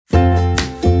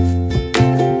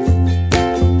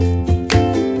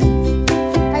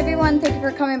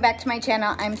my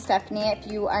channel. I'm Stephanie if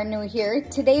you are new here.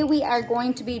 Today we are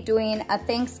going to be doing a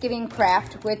Thanksgiving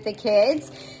craft with the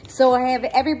kids. So I have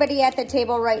everybody at the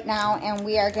table right now and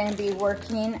we are going to be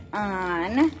working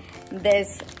on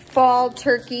this fall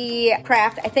turkey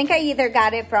craft. I think I either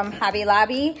got it from Hobby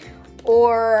Lobby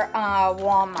or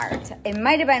Walmart. It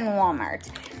might have been Walmart.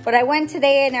 But I went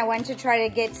today and I went to try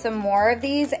to get some more of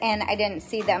these and I didn't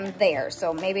see them there.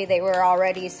 So maybe they were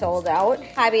already sold out.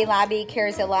 Hobby Lobby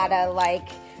carries a lot of like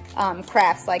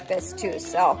crafts like this too.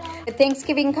 So with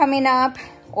Thanksgiving coming up,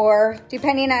 or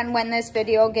depending on when this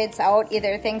video gets out,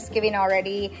 either Thanksgiving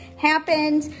already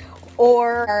happened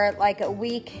or like a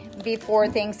week before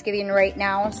Thanksgiving right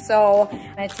now. So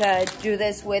I'm going to do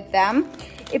this with them.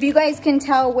 If you guys can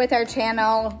tell with our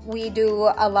channel, we do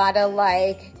a lot of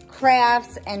like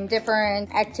crafts and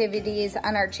different activities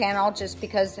on our channel just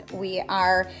because we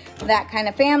are that kind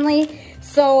of family.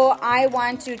 So I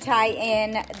want to tie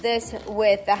in this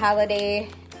with the holiday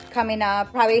coming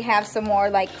up. Probably have some more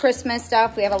like Christmas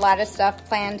stuff. We have a lot of stuff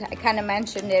planned. I kind of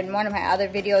mentioned in one of my other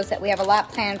videos that we have a lot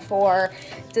planned for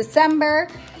December.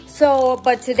 So,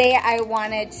 but today I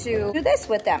wanted to do this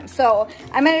with them. So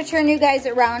I'm going to turn you guys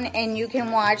around and you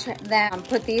can watch them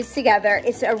put these together.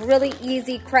 It's a really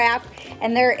easy craft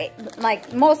and they're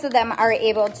like, most of them are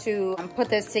able to put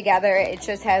this together. It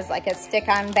just has like a stick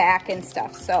on back and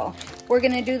stuff. So we're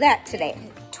going to do that today.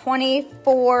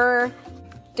 24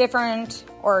 different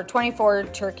or 24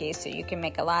 turkeys, so you can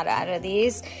make a lot out of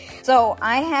these. So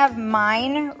I have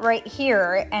mine right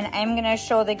here and I'm going to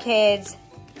show the kids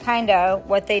kind of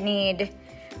what they need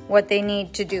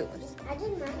to do. I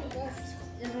did mine this.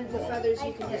 And then the feathers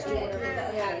you can just do whatever.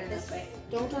 Yeah, this way.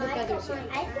 Don't do the feathers yet.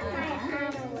 I put my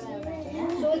hand over.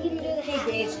 So we can do the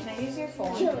Hey Gage, can I use your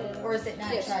phone? Or is it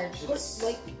not charged?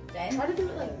 Like, try to do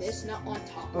it like this, not on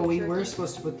top. Oh, we were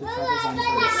supposed to put the feathers on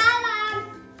first.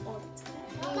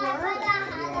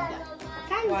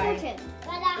 Why?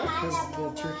 Because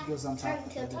the turkey goes on top of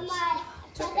the feathers.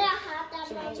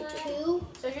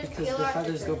 Because the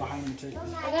feathers go behind the turkey.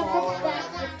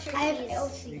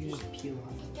 You can just peel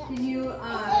on it. Can you Look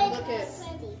at.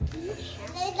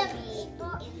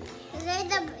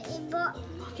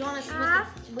 Do you want to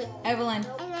with Evelyn?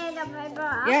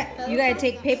 Yeah, you gotta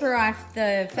take paper off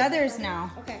the feathers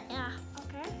now. Okay. Yeah.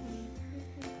 Okay.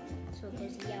 So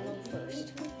there's yellow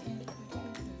first.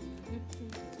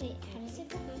 Wait, how does it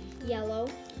go? Yellow.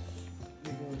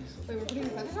 Wait, we're putting the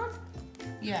feathers on?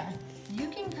 Yeah. You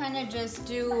can kind of just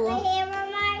do.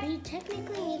 You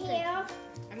technically need the.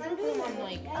 I'm gonna put them on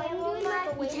like.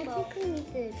 You technically need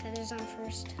the feathers on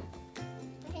first.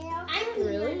 I'm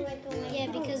really? Yeah,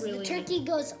 because the turkey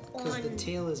goes on. Because the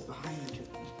tail is behind the turkey.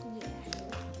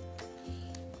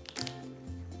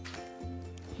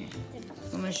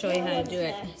 I'm gonna show you how to do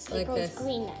it. Like goes this.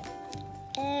 green then.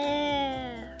 Oh.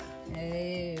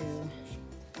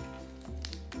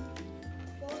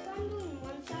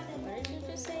 What did you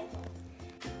just say?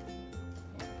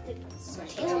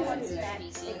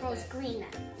 It goes green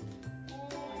then.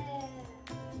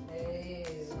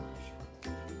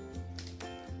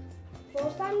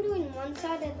 First I'm doing one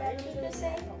side and then you just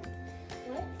say.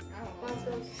 What?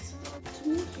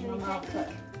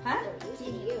 Huh?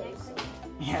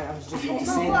 Yeah, I was just going to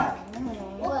say that.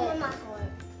 What?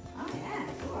 Oh yeah,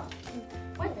 cool.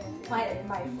 What?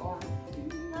 My phone.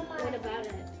 What about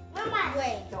it? Mama,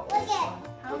 wait. Look at.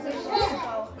 How's it go?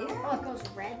 Oh, it goes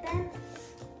red then?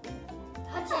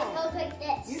 It goes like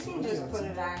this. You can just put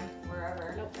it on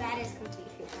wherever. Nope, that is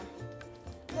completely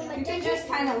fine. You can just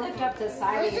kind of lift up the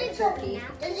side of your turkey.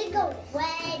 Does it go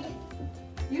red?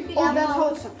 You can. Oh, that's how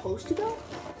it's supposed to go?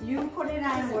 You put it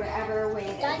on whatever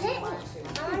way that Does you it? want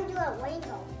to. I want to do a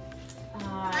rainbow.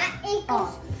 It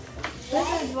goes Oh,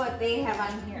 this is what they have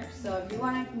on here. So if you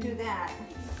want to do that,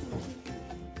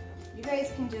 you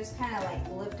guys can just kind of like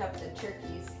lift up the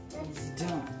turkeys. It's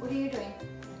done. What are you doing?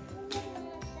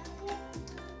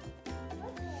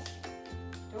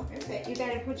 Don't rip it. You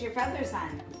gotta put your feathers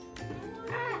on.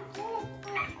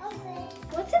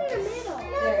 What's in the middle?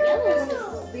 There,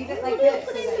 just leave it like this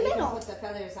so put it in that the you can middle. put the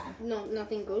feathers on. No,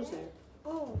 nothing goes there.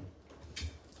 Oh.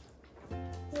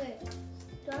 Wait.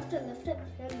 Do I have to lift it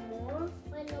even more?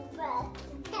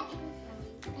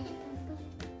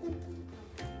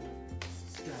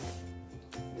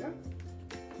 Yeah.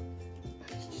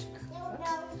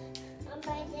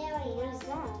 What is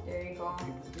that? There you go.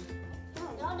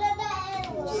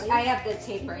 I have the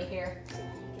tape right here.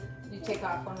 You take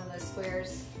off one of the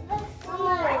squares. Huh?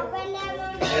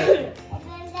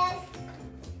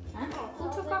 Who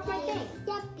took off my thing?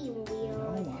 Yuppie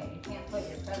wheel. Okay, you can't put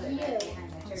your feather back behind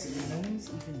the So turkey. no one's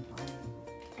even buying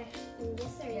Actually,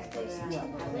 this are Yeah, put it on Yeah, the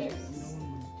no feathers. one would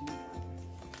do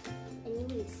that.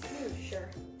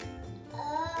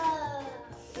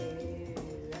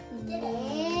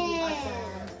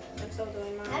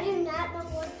 not know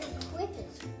what the clip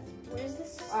is. What is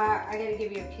this? I gotta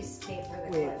give you a piece of tape for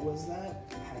the Wait, clip. was that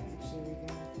package that we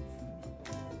got?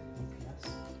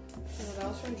 Yes. No, that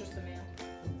was from just the mail.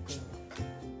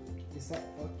 Is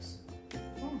that books?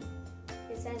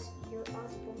 It says your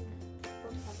husband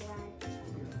have arrived.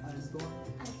 Your Osborne?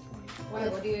 What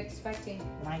are you expecting?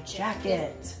 My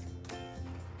jacket.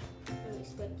 I'm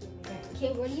expecting my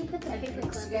okay, where do you put the paper You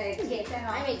clip? gotta take that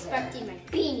off I'm of expecting my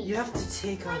beanie. You have to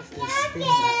take off this thing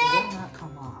that will not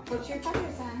come off. Put your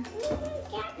feathers on.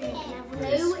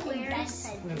 Blue and red. It's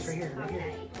right here, right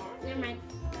here. Never mind.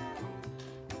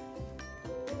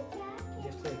 You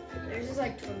have to like pick Theirs is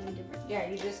like totally different. Yeah,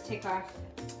 you just take off.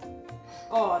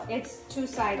 Oh, it's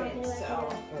two-sided, so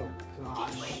Oh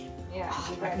gosh. yeah.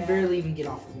 You I can gotta- barely even get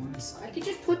off one side. I could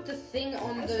just put the thing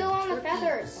on I'm the still on the turkey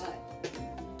feathers. butt.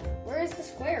 Where is the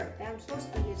square that I'm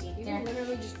supposed to be using? You Yeah. can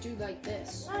literally just do like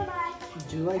this.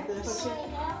 Do you like this?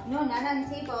 No, not on the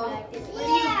table. Where do you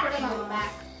put it on the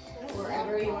back?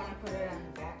 Wherever you want to put it on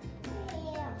the back.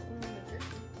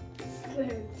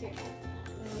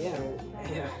 Yeah.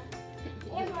 Yeah.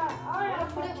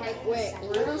 Like, wait,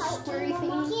 where are those squarey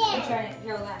things? I'm trying to,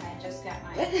 hold on, I just got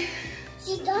mine.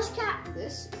 She does got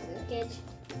This is it. good.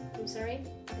 I'm sorry,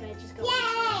 but I just got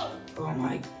Oh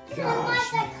my gosh.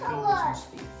 the My color. fingers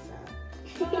must be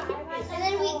fat. and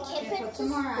then we keep Yeah, it put some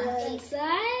more on.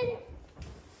 inside.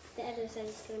 The other side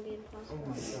is going to be Oh impossible.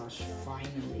 my gosh,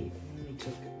 finally. It only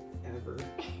took ever.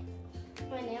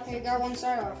 My nails Hey, got one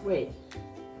side off. Wait.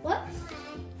 What?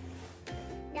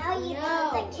 Now you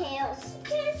have the tails.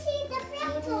 Can't see the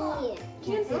picture.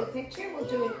 Can't see the picture? We'll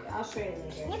do it. I'll show you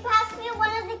later. You pass me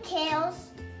one of the tails.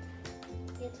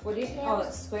 What do you? Oh,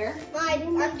 it's square.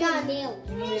 I'm done.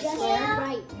 You need a square.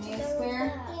 Right. You need a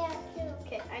square. Yeah.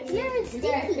 Okay. You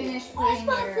gotta finish putting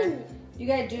your. You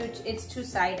gotta do. It's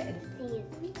two-sided.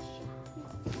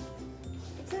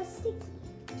 It's not sticky.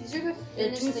 These are the They're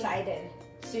thinnest things. two-sided.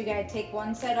 So you gotta take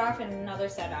one side off and another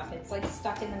side off. It's like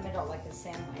stuck in the middle, like a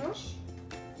sandwich.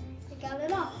 I got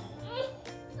it off.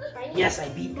 Yes, I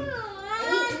beat you.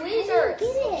 Tweezers. Get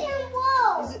it.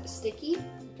 Whoa. Is it sticky?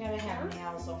 Gotta have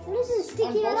nails on. What is it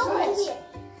sticky On at both all? sides?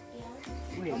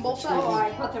 Wait, On both which sides. Oh, way I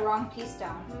put the wrong piece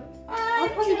down. How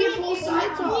come you get both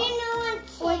sides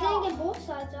off? Well, I didn't get both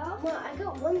sides off. Well, I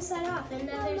got one side off and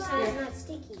the other side is not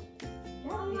sticky. You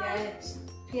gotta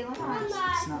peel it off.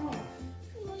 It's not off.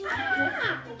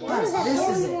 What is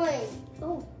this is it.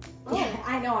 Oh. Yeah,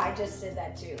 I know. I just did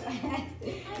that too.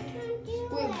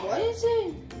 Wait, what is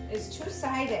it? It's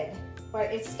two-sided,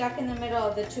 but it's stuck in the middle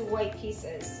of the two white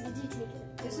pieces. Did you take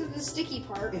it? This is the sticky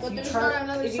part, If but you there's try- not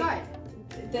another if you- side.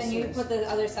 Then you put the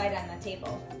other side on the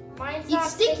table. Mine's It's not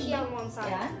sticky. sticky on one side.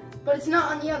 Yeah. But it's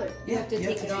not on the other. You have to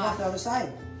take it off. the other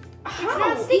side. How?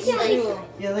 not sticky. You,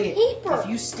 Yeah, look at Paper. If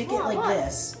you stick it Yeah, like look.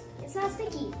 this, It's not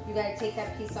sticky. you gotta take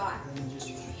that piece off. then you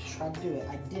just try to do it.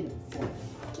 I did it before.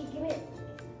 Okay, give it.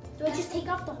 Do I just take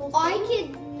off the whole thing? I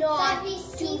cannot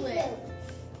do it.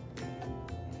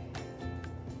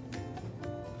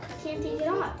 Can't take it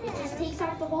off. It just takes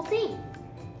off the whole thing.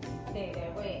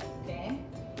 There, wait, okay.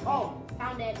 Oh,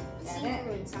 found it. Got See it.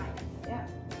 through inside. Yeah.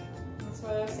 That's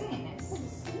what I was saying. It's,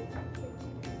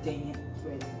 Dang it.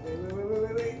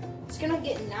 Wait. It's gonna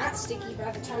get not sticky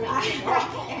by the time I get it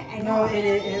off. I No, know.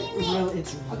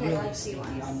 it's Okay, really let's see sticky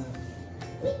once. on the.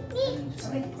 Just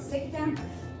Okay, like, stick it down.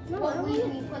 No, we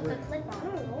put the clip on.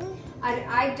 I don't know.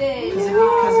 I did. because if I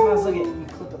was looking, you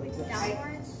clip it like this.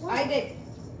 Downwards? I did.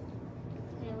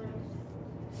 Okay, whatever.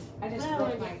 I just What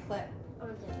broke did my clip.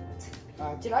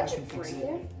 Did I can just fix break it.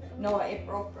 it? No, it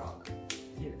broke.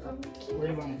 Here, where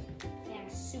do you want it? Yeah,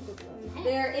 super cool.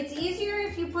 There, it's easier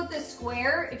if you put the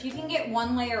square. If you can get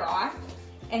one layer off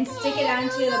and stick it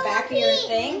onto the back of your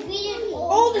thing.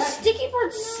 Oh, the sticky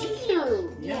part's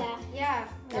see-through. Yeah.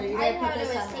 Here, you I gotta put thought it this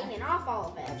was on there. taking off all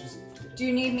of I it. just. Do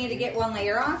you need me to get one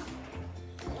layer off?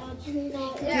 Do Do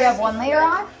you have one layer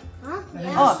off? Huh? And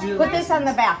then Oh, just do put this on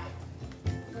the back.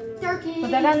 Turkey.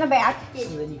 Put that on the back. So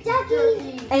then you can.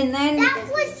 Turkey. And then That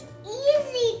was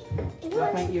easy.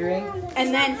 Like my earring.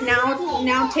 and then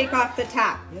now take off the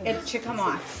top. It should come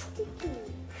off.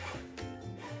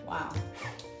 Wow.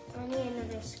 I need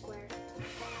another square.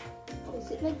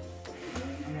 Is it like?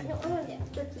 No, I want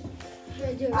that turkey. Should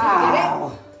I do it?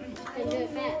 Ow. I do it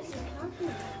fast.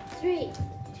 3,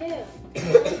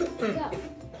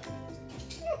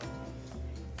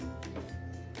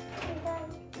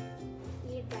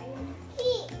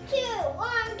 2,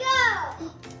 1,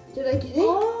 go. Did I get it?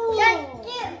 Oh.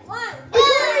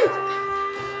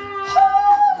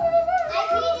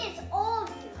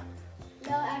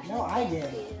 No, I did.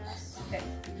 Okay.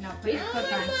 Now put your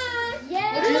clip on.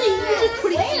 Yeah. Literally, you just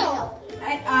put it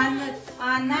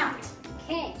On that.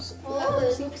 Okay. Oh,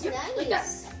 it looks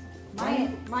nice.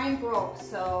 Mine broke,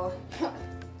 so.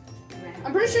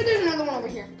 I'm pretty sure there's another one over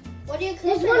here. What do you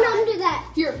clip it on? There's one under that.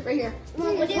 Here, right here.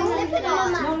 What do you clip it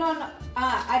on? No.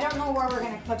 I don't know where we're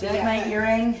gonna clip it Did yet. my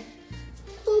earring?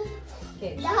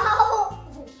 Okay. No. I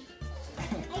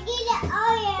get it.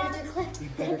 Oh yeah. You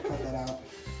better cut that out.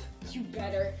 You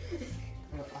better.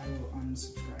 Or I will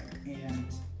unsubscribe and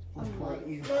report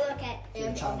you. Look at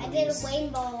your child I did a abuse.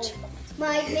 rainbow.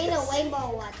 I made a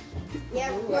rainbow one.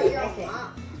 Yeah, for your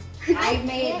mom. I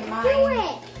made Do mine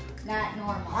it. not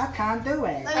normal. I can't do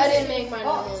it. I didn't make mine.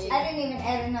 Oh, I didn't even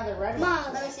add another red one.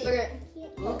 Mom, let me see. Look at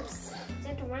Oops. Is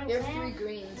that the wrong you have class? 3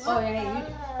 greens. Oh yeah,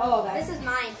 oh that's. This is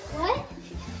mine. What?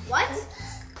 What?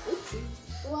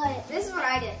 What? This is what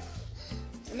I did.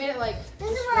 I made it like.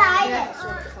 This is what I yeah, did.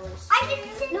 sort of colors. I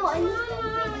didn't see. No, I need to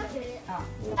do it. Oh.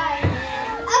 Okay,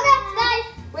 guys.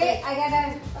 Wait, I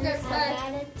gotta. Okay,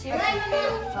 bye.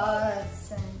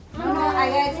 No, I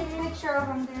gotta take a picture of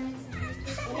them, guys.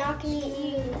 We're not gonna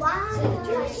eat you. Wow.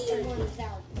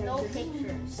 No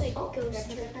pictures. It's like ghost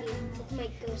turkey. It's my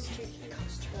ghost turkey.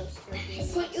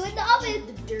 Put you in the oven.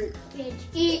 The dirt. Bitch.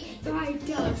 Eat my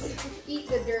dust. Eat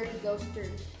the dirty ghost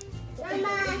turkey.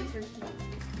 Mama.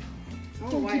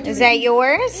 Is that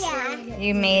yours? Yeah.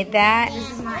 You made that?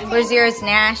 Where's yours,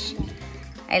 Nash?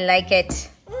 I like it.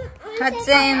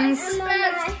 Hudson's.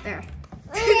 There.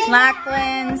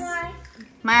 Lachlan's.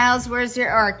 Miles, where's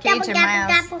your, or Cage and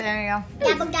Miles. gabble. There you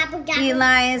Gabble, gabble, go. gabble.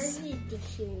 Eli's.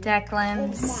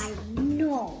 Declan's.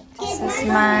 No. This is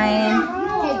mine.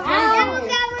 Gabble,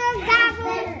 gabble,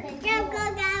 gabble.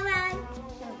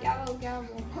 Gabble,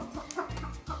 gabble.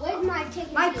 Where's my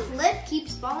chicken? My clip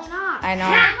keeps falling off. I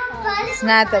know. It's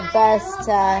not the best.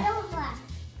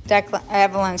 Declan,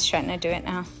 Evelyn's trying to do it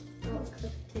now.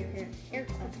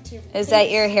 Is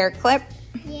that your hair clip?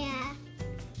 Yeah.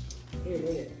 Here,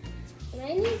 look at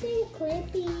Anything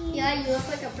clippy? Yeah, you look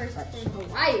like a person from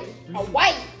Hawaii.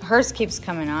 Hawaii. Hers keeps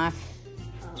coming off.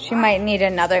 She might need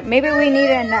another. Maybe we need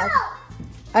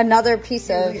another piece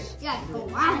of Yeah,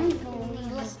 Hawaii.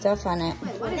 stuff on it.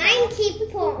 Mine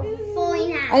keep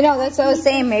falling out. I know, that's what I was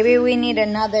saying. Maybe we need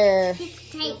another.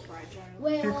 Tape.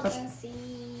 Mama,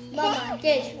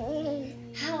 Gage.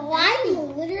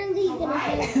 I'm literally gonna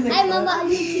Hi, Mama.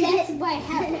 That's why I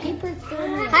have paper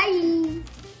thermal. Hi.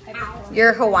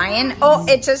 Your Hawaiian? Oh,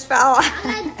 it just fell off.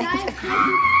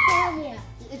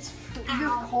 It's you're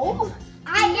cold.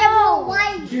 I am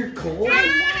Hawaii. You're cold?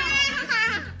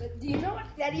 Do you know what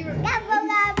that even? Gabble,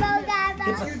 gabble,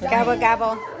 gabble. Gobble,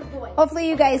 gobble. Hopefully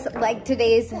you guys liked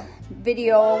today's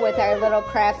video with our little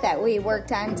craft that we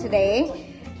worked on today.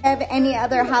 Have any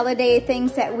other holiday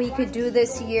things that we could do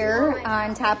this year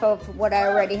on top of what I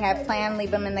already have planned? Leave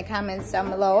them in the comments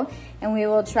down below, and we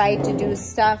will try to do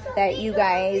stuff that you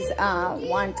guys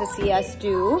want to see us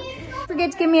do. Don't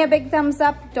forget to give me a big thumbs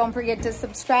up. Don't forget to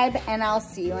subscribe, and I'll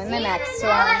see you in the next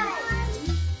one.